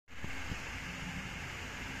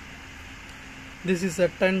This is a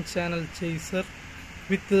 10 channel chaser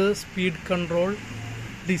with speed control,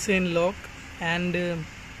 design lock and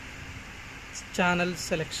channel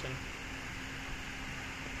selection.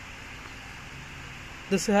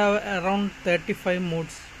 This have around 35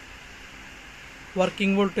 modes.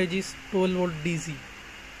 Working voltage is 12 volt DC.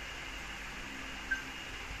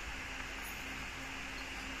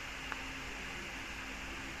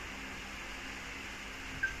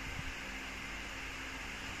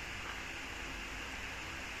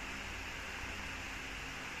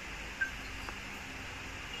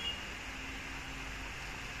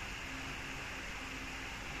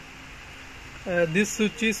 This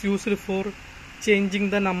switch is used for changing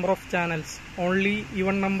the number of channels. Only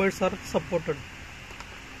even numbers are supported.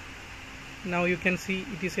 Now you can see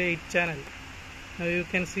it is a 8 channel. Now you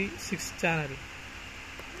can see 6 channel.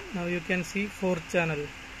 Now you can see 4 channel.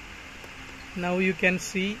 Now you can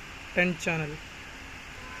see 10 channel.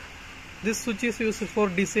 This switch is used for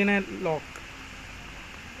design and lock.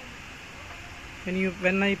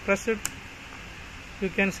 When I press it, you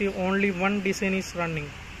can see only one design is running.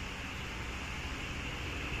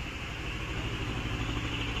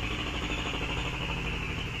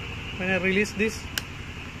 When I release this,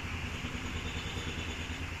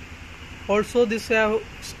 also this have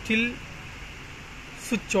still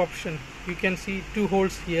switch option. You can see 2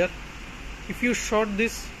 holes here. If you short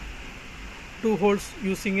this 2 holes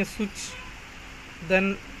using a switch,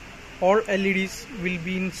 then all LEDs will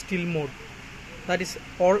be in still mode. That is,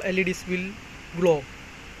 all LEDs will glow.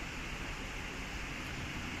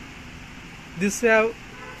 This have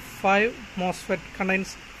 5 MOSFET,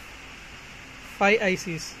 contains 5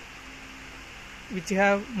 ICs which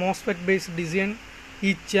have MOSFET based design.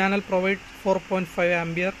 Each channel provides 4.5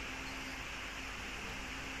 ampere.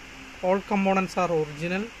 All components are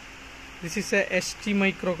original. This is a ST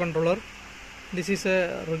microcontroller. This is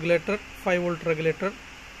a regulator, 5 volt regulator.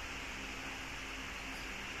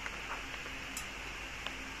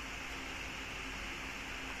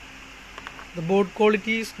 The board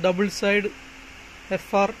quality is double side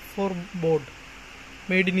FR4 board,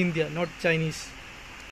 made in India, not Chinese.